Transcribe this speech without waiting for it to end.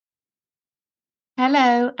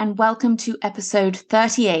Hello, and welcome to episode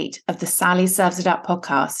 38 of the Sally Serves It Up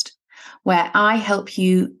podcast, where I help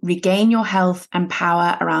you regain your health and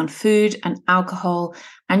power around food and alcohol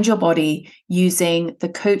and your body using the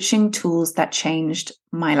coaching tools that changed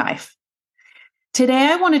my life. Today,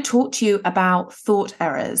 I want to talk to you about thought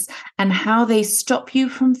errors and how they stop you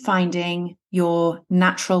from finding your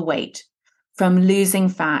natural weight, from losing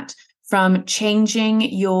fat, from changing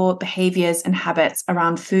your behaviors and habits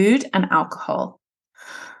around food and alcohol.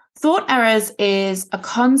 Thought errors is a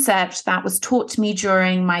concept that was taught to me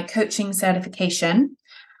during my coaching certification,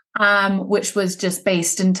 which was just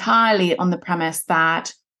based entirely on the premise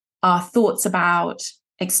that our thoughts about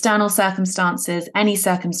external circumstances, any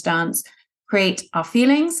circumstance, create our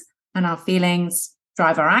feelings, and our feelings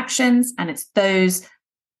drive our actions. And it's those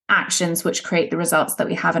actions which create the results that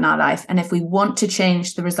we have in our life. And if we want to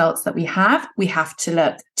change the results that we have to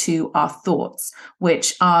look to our thoughts,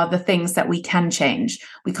 which are the things that we can change.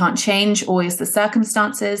 We can't change always the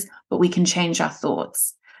circumstances, but we can change our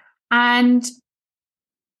thoughts. And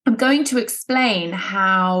I'm going to explain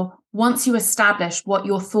how once you establish what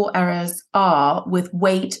your thought errors are with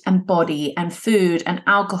weight and body and food and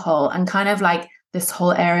alcohol and kind of like this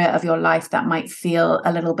whole area of your life that might feel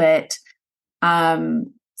a little bit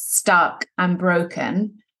stuck and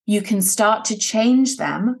broken, you can start to change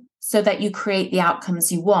them so that you create the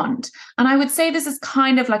outcomes you want. And I would say this is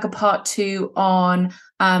kind of like a part 2 on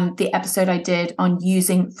the episode I did on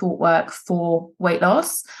using thought work for weight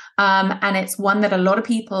loss. And it's one that a lot of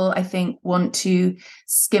people, I think, want to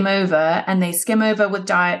skim over, and they skim over with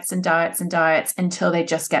diets and diets and diets until they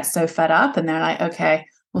just get so fed up and they're like, okay,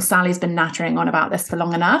 well, Sally's been nattering on about this for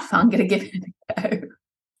long enough. I'm going to give it a go.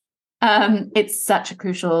 It's such a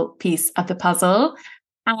crucial piece of the puzzle.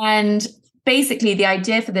 And basically, the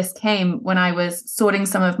idea for this came when I was sorting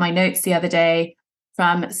some of my notes the other day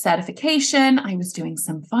from certification. I was doing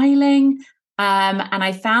some filing, and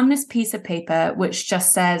I found this piece of paper which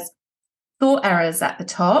just says thought errors at the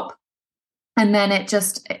top. And then it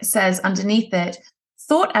says underneath it,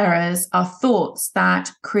 thought errors are thoughts that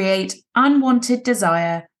create unwanted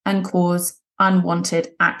desire and cause unwanted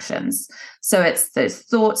actions. So it's those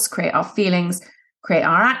thoughts create our feelings, create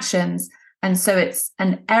our actions. And so it's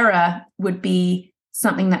an error would be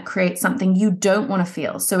something that creates something you don't want to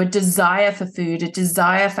feel. So a desire for food, a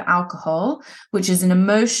desire for alcohol, which is an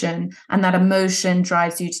emotion, and that emotion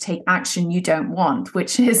drives you to take action you don't want,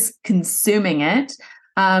 which is consuming it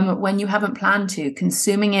when you haven't planned to,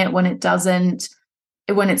 consuming it when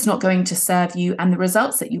it's not going to serve you and the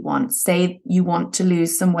results that you want. Say you want to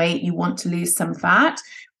lose some weight, you want to lose some fat,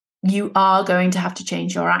 you are going to have to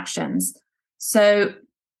change your actions. So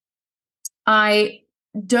I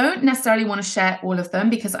don't necessarily want to share all of them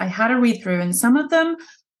because I had a read through, and some of them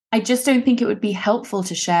I just don't think it would be helpful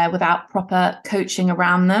to share without proper coaching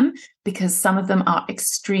around them, because some of them are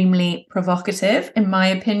extremely provocative, in my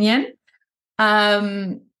opinion.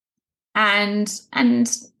 And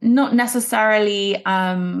not necessarily,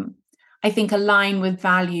 I think, align with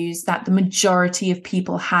values that the majority of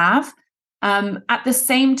people have. At the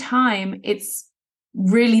same time, it's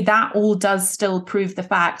really that all does still prove the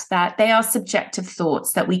fact that they are subjective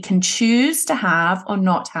thoughts that we can choose to have or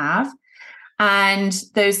not have. And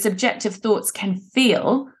those subjective thoughts can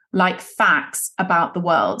feel like facts about the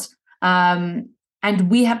world. And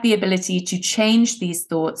we have the ability to change these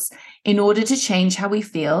thoughts in order to change how we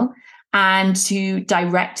feel and to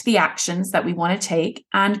direct the actions that we want to take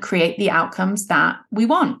and create the outcomes that we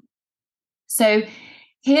want. So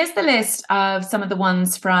here's the list of some of the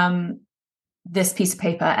ones from this piece of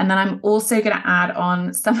paper. And then I'm also going to add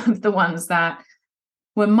on some of the ones that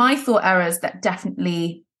were my thought errors that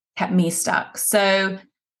definitely kept me stuck. So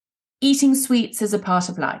eating sweets is a part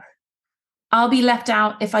of life. I'll be left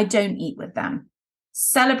out if I don't eat with them.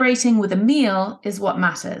 Celebrating with a meal is what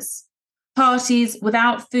matters. Parties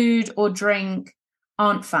without food or drink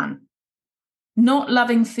aren't fun. Not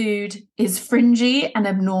loving food is fringy and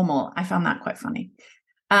abnormal. I found that quite funny.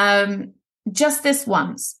 Just this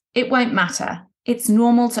once. It won't matter. It's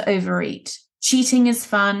normal to overeat. Cheating is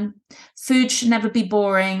fun. Food should never be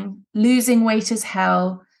boring. Losing weight is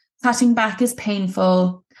hell. Cutting back is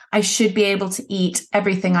painful. I should be able to eat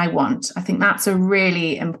everything I want. I think that's a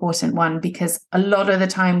really important one, because a lot of the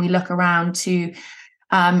time we look around to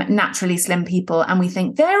naturally slim people and we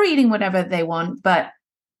think they're eating whatever they want. But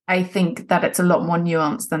I think that it's a lot more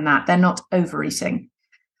nuanced than that. They're not overeating.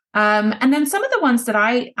 And then some of the ones that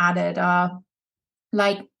I added are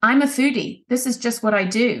like, I'm a foodie. This is just what I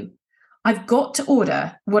do. I've got to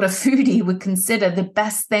order what a foodie would consider the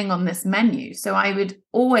best thing on this menu. So it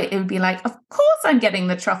would be like, of course I'm getting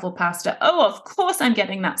the truffle pasta. Oh, of course I'm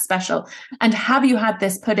getting that special. And have you had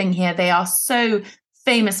this pudding here? They are so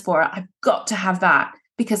famous for it. I've got to have that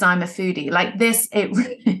because I'm a foodie. Like this,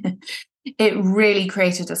 it really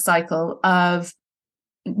created a cycle of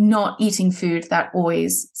not eating food that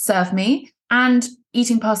always served me and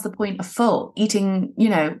eating past the point of full, eating,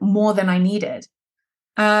 more than I needed.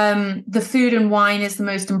 The food and wine is the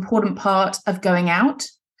most important part of going out.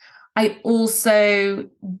 I also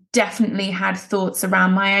definitely had thoughts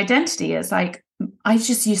around my identity as like, I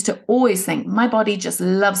just used to always think my body just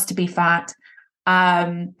loves to be fat.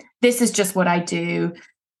 This is just what I do.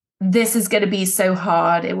 This is going to be so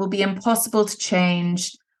hard. It will be impossible to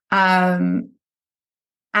change. And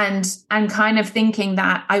kind of thinking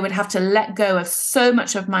that I would have to let go of so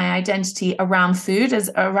much of my identity around food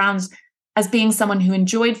as being someone who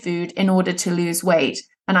enjoyed food in order to lose weight.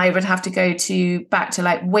 And I would have to go back to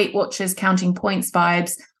like Weight Watchers counting points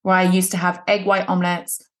vibes, where I used to have egg white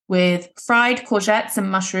omelets with fried courgettes and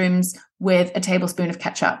mushrooms with a tablespoon of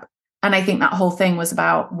ketchup. And I think that whole thing was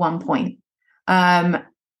about 1 point. That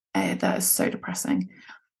is so depressing.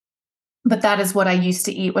 But that is what I used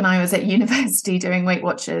to eat when I was at university doing Weight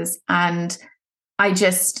Watchers. And I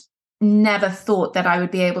just never thought that I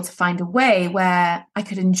would be able to find a way where I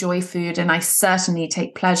could enjoy food. And I certainly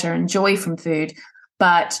take pleasure and joy from food.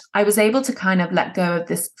 But I was able to kind of let go of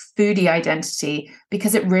this foodie identity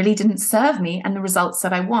because it really didn't serve me and the results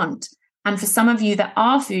that I want. And for some of you that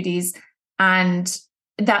are foodies, and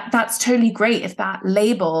that's totally great if that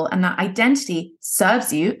label and that identity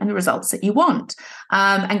serves you and the results that you want.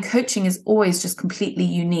 And coaching is always just completely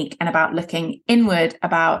unique and about looking inward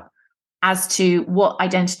as to what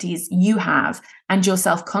identities you have and your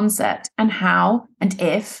self-concept and how and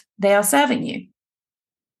if they are serving you.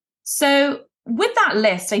 So with that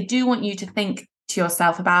list, I do want you to think to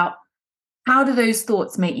yourself about, how do those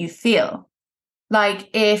thoughts make you feel? Like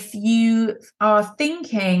if you are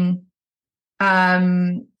thinking,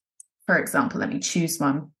 for example, let me choose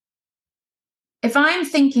one. If I'm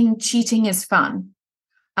thinking cheating is fun,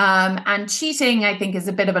 and cheating, I think, is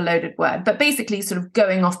a bit of a loaded word, but basically sort of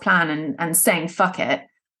going off plan and saying, fuck it.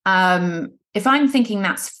 If I'm thinking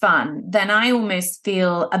that's fun, then I almost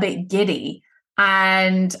feel a bit giddy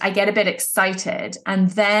and I get a bit excited. And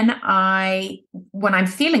then when I'm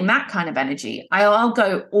feeling that kind of energy, I'll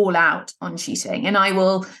go all out on cheating and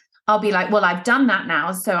I'll be like, well, I've done that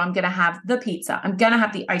now. So I'm going to have the pizza. I'm going to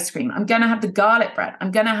have the ice cream. I'm going to have the garlic bread. I'm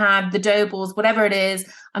going to have the dough balls, whatever it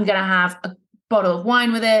is. I'm going to have a bottle of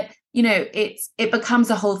wine with it. It becomes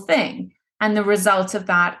a whole thing. And the result of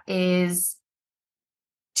that is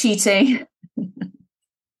cheating.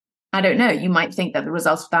 I don't know. You might think that the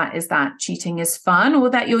result of that is that cheating is fun, or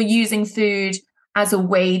that you're using food as a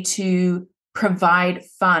way to provide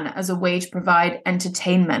fun, as a way to provide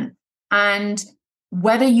entertainment. And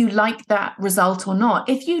whether you like that result or not,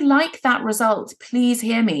 if you like that result, please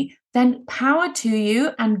hear me, then power to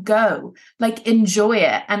you and go, like, enjoy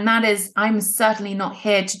it. And that is, I'm certainly not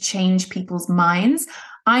here to change people's minds.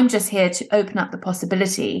 I'm just here to open up the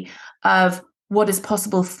possibility of what is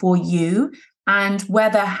possible for you, and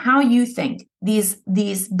how you think these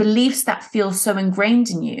beliefs that feel so ingrained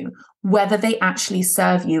in you, whether they actually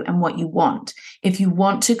serve you and what you want. If you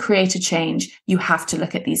want to create a change, you have to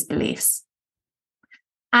look at these beliefs.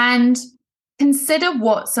 And consider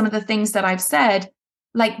what some of the things that I've said,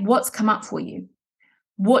 like what's come up for you.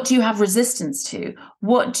 What do you have resistance to?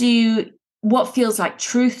 What feels like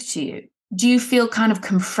truth to you? Do you feel kind of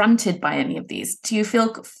confronted by any of these? Do you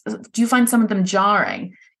find some of them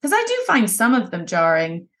jarring? Because I do find some of them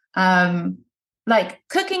jarring. Like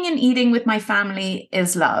cooking and eating with my family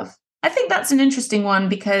is love. I think that's an interesting one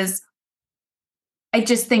because I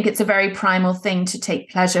just think it's a very primal thing to take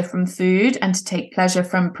pleasure from food and to take pleasure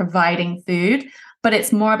from providing food. But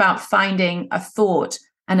it's more about finding a thought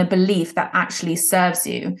and a belief that actually serves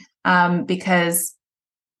you, because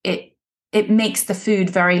it makes the food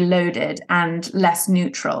very loaded and less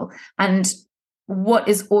neutral. And what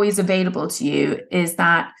is always available to you is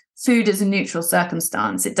that food is a neutral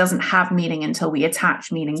circumstance. It doesn't have meaning until we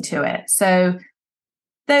attach meaning to it. So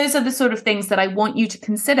those are the sort of things that I want you to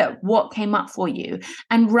consider. What came up for you?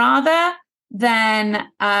 And rather than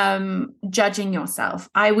judging yourself,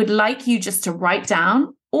 I would like you just to write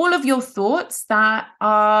down all of your thoughts that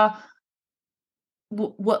are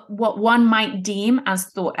what one might deem as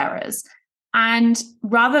thought errors. And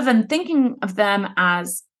rather than thinking of them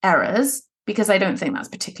as errors, because I don't think that's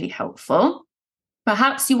particularly helpful,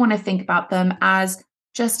 perhaps you want to think about them as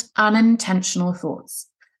just unintentional thoughts.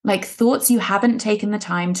 like thoughts you haven't taken the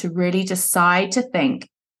time to really decide to think,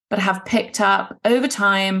 but have picked up over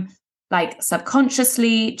time, like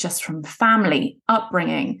subconsciously, just from family,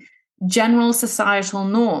 upbringing, general societal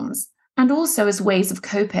norms, and also as ways of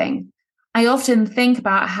coping. I often think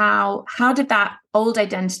about how did that old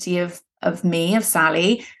identity of me, of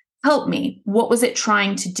Sally, help me? What was it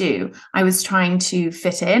trying to do? I was trying to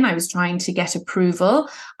fit in. I was trying to get approval.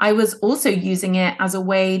 I was also using it as a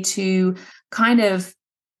way to kind of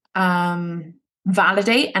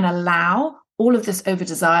validate and allow all of this over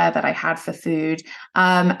desire that I had for food.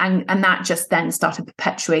 And that just then started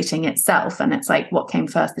perpetuating itself. And it's like, what came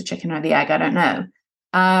first, the chicken or the egg? I don't know.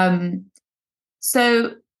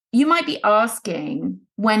 So you might be asking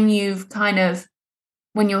when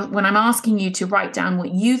I'm asking you to write down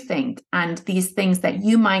what you think and these things that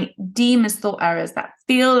you might deem as thought errors that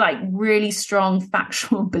feel like really strong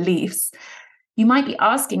factual beliefs, you might be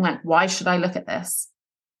asking, like, why should I look at this?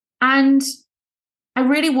 And I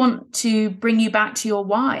really want to bring you back to your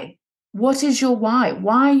why. What is your why?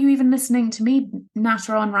 Why are you even listening to me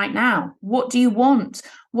natter on right now? What do you want?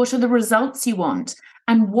 What are the results you want?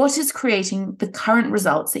 And what is creating the current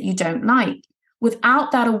results that you don't like?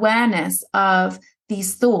 Without that awareness of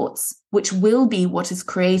these thoughts, which will be what is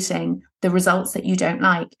creating the results that you don't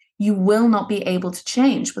like, you will not be able to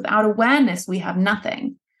change. Without awareness, we have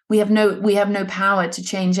nothing. We have no power to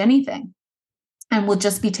change anything. And we'll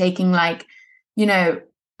just be taking like,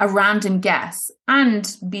 a random guess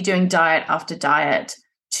and be doing diet after diet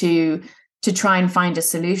to try and find a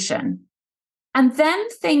solution. And then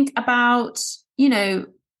think about,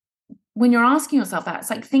 when you're asking yourself that, it's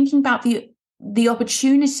like thinking about the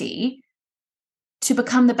opportunity to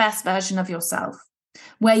become the best version of yourself,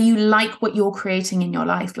 where you like what you're creating in your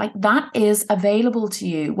life. Like that is available to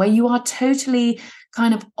you, where you are totally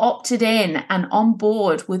kind of opted in and on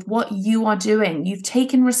board with what you are doing. You've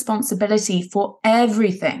taken responsibility for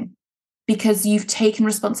everything because you've taken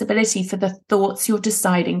responsibility for the thoughts you're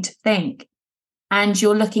deciding to think. And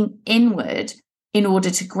you're looking inward in order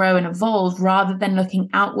to grow and evolve rather than looking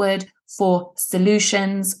outward for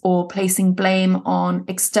solutions or placing blame on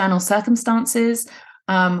external circumstances,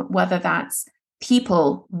 whether that's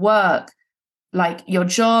people, work, like your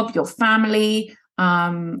job, your family,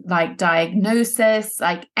 like diagnosis,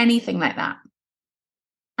 like anything like that.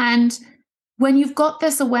 And when you've got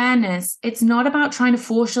this awareness, it's not about trying to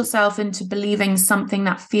force yourself into believing something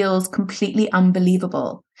that feels completely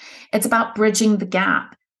unbelievable. It's about bridging the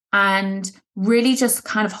gap and really just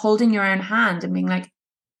kind of holding your own hand and being like,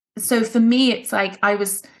 so for me, it's like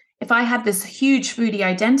if I had this huge foodie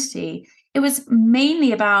identity, it was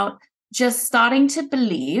mainly about just starting to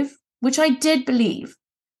believe, which I did believe,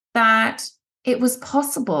 that it was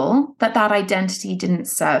possible that identity didn't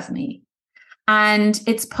serve me. And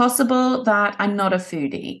it's possible that I'm not a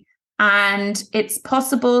foodie. And it's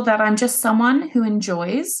possible that I'm just someone who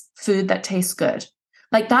enjoys food that tastes good.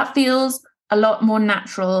 Like that feels a lot more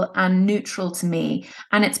natural and neutral to me.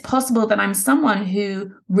 And it's possible that I'm someone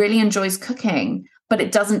who really enjoys cooking, but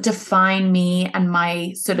it doesn't define me and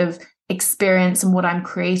my sort of experience and what I'm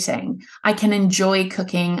creating. I can enjoy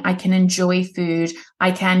cooking. I can enjoy food.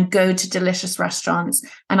 I can go to delicious restaurants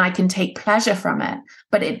and I can take pleasure from it,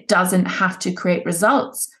 but it doesn't have to create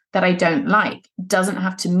results that I don't like. It doesn't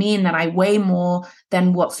have to mean that I weigh more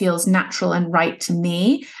than what feels natural and right to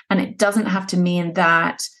me. And it doesn't have to mean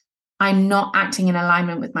that I'm not acting in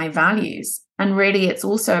alignment with my values. And really, it's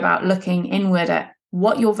also about looking inward at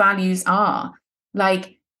what your values are.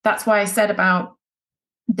 Like, that's why I said about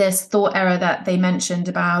this thought error that they mentioned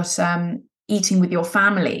about eating with your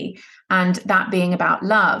family and that being about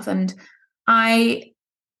love. And I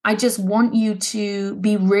just want you to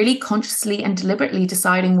be really consciously and deliberately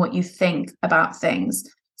deciding what you think about things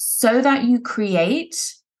so that you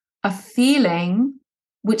create a feeling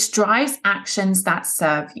which drives actions that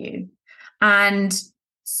serve you. And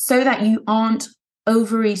so that you aren't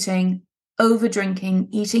overeating, overdrinking,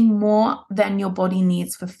 eating more than your body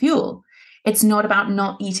needs for fuel. It's not about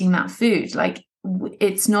not eating that food. Like,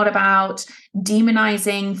 it's not about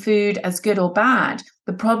demonizing food as good or bad.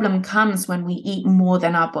 The problem comes when we eat more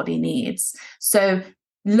than our body needs. So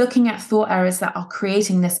looking at thought errors that are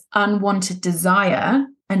creating this unwanted desire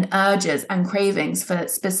and urges and cravings for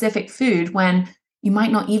specific food when you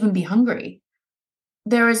might not even be hungry.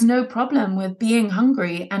 There is no problem with being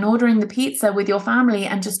hungry and ordering the pizza with your family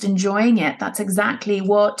and just enjoying it. That's exactly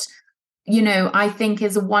what, I think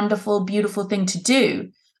is a wonderful, beautiful thing to do.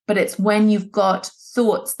 But it's when you've got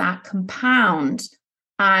thoughts that compound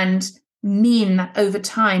and mean that over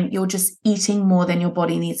time, you're just eating more than your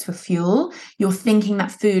body needs for fuel. You're thinking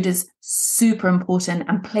that food is super important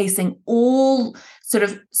and placing all sort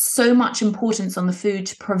of so much importance on the food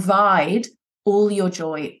to provide all your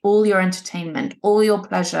joy, all your entertainment, all your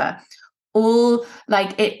pleasure, all,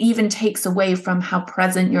 like, it even takes away from how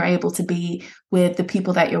present you're able to be with the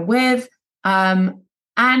people that you're with.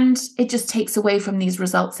 And it just takes away from these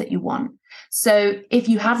results that you want. So if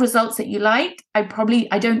you have results that you like, I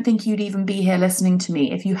don't think you'd even be here listening to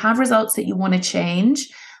me. If you have results that you want to change,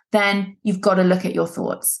 then you've got to look at your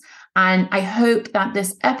thoughts. And I hope that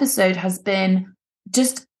this episode has been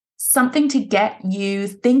just something to get you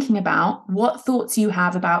thinking about what thoughts you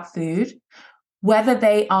have about food, whether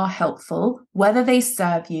they are helpful, whether they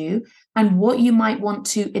serve you, and what you might want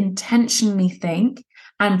to intentionally think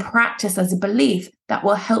and practice as a belief that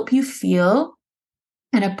will help you feel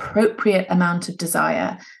an appropriate amount of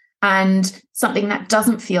desire and something that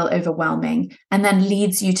doesn't feel overwhelming, and then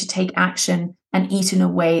leads you to take action and eat in a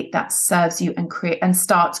way that serves you and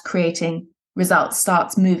starts creating results,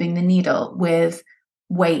 starts moving the needle with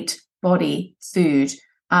weight, body, food,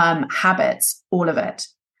 habits, all of it.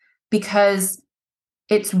 Because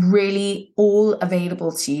it's really all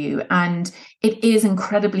available to you. And it is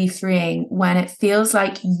incredibly freeing when it feels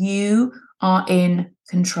like you are in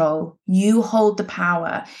control. You hold the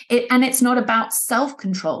power. And it's not about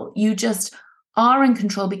self-control. You just are in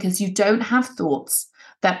control because you don't have thoughts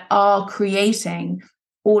that are creating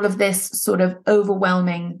all of this sort of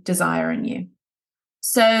overwhelming desire in you.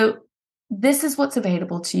 So this is what's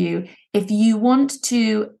available to you. If you want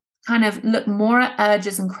to kind of look more at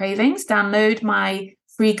urges and cravings, download my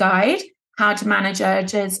free guide, How to Manage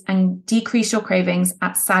Urges and Decrease Your Cravings,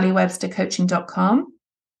 at sallywebstercoaching.com.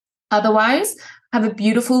 Otherwise, have a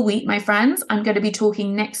beautiful week, my friends. I'm going to be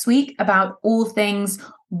talking next week about all things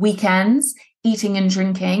weekends, eating and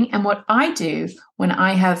drinking, and what I do when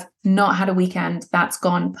I have not had a weekend that's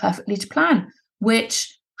gone perfectly to plan,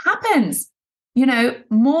 which happens,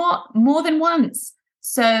 more than once.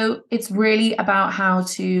 So it's really about how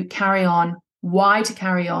to carry on, why to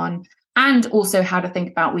carry on, and also how to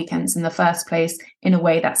think about weekends in the first place in a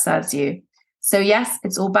way that serves you. So yes,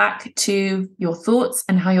 it's all back to your thoughts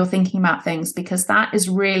and how you're thinking about things, because that is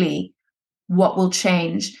really what will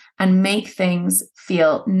change and make things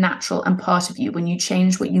feel natural and part of you when you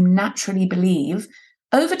change what you naturally believe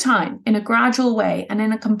over time in a gradual way and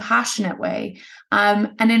in a compassionate way,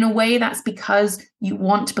 and in a way that's because you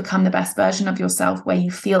want to become the best version of yourself, where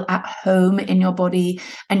you feel at home in your body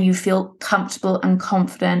and you feel comfortable and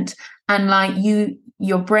confident, and like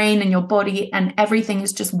your brain and your body and everything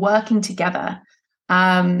is just working together.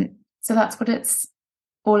 So that's what it's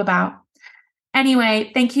all about.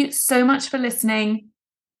 Anyway, thank you so much for listening,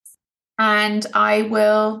 and I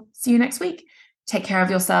will see you next week. Take care of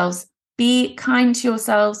yourselves. Be kind to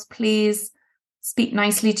yourselves, please. Speak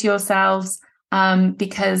nicely to yourselves,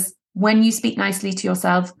 because when you speak nicely to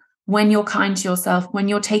yourself, when you're kind to yourself, when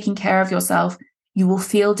you're taking care of yourself, you will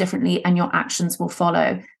feel differently and your actions will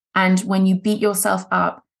follow. And when you beat yourself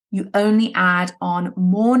up, you only add on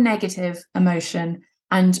more negative emotion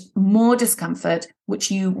and more discomfort,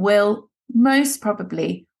 which you will most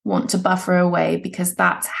probably want to buffer away, because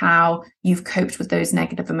that's how you've coped with those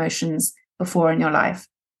negative emotions before in your life.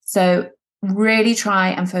 So really try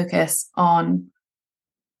and focus on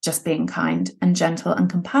just being kind and gentle and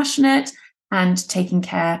compassionate and taking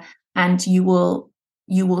care. And you will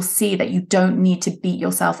see that you don't need to beat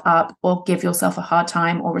yourself up or give yourself a hard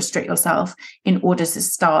time or restrict yourself in order to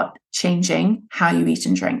start changing how you eat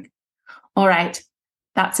and drink. All right,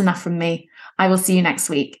 that's enough from me. I will see you next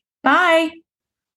week. Bye.